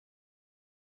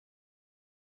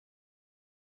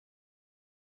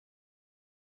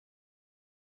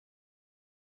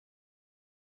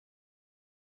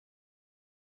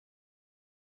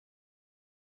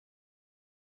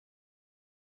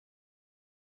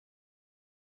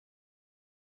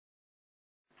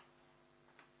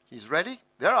He's ready.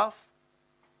 They're off.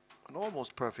 An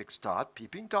almost perfect start.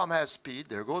 Peeping Tom has speed.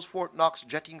 There goes Fort Knox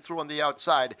jetting through on the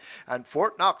outside. And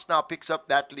Fort Knox now picks up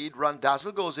that lead. Run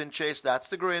Dazzle goes in chase. That's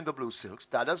the grey and the blue silks.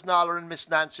 Dada's Nala and Miss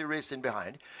Nancy racing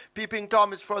behind. Peeping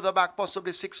Tom is further back,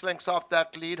 possibly 6 lengths off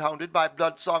that lead, hounded by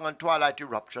Blood Song and Twilight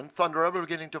Eruption. Thunderer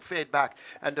beginning to fade back,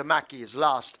 and Damaki is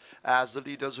last as the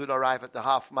leaders will arrive at the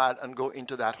half mile and go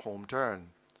into that home turn.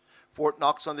 Fort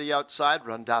Knox on the outside.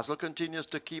 Run Dazzle continues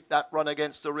to keep that run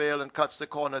against the rail and cuts the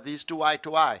corner. These two eye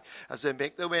to eye as they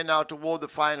make their way now toward the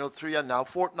final 3. And now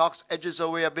Fort Knox edges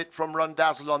away a bit from Run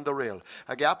Dazzle on the rail.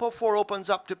 A gap of 4 opens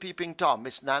up to Peeping Tom.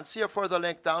 Miss Nancy a further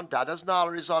length down. Dada's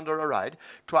Nala is under a ride.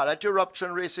 Twilight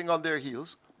Eruption racing on their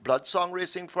heels. Blood Song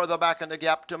racing further back in the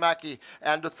gap to Mackie,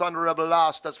 and the Thunderable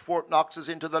last as Fort Knox is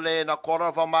into the lane, a quarter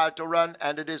of a mile to run,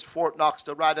 and it is Fort Knox,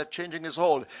 the rider, changing his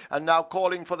hold and now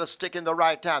calling for the stick in the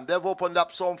right hand. They've opened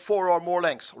up some 4 or more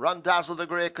lengths. Run Dazzle the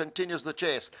Grey continues the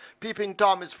chase. Peeping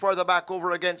Tom is further back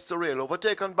over against the rail,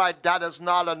 overtaken by Dada's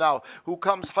Nala now, who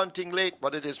comes hunting late,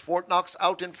 but it is Fort Knox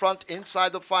out in front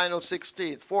inside the final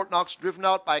 16th. Fort Knox driven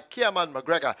out by Kierman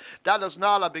McGregor. Dada's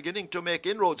Nala beginning to make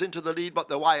inroads into the lead, but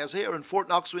the wire's here, and Fort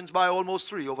Knox wins by almost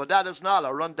 3 over Dada's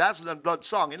Nala, Run Dazzle and Blood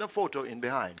Song in a photo in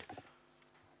behind.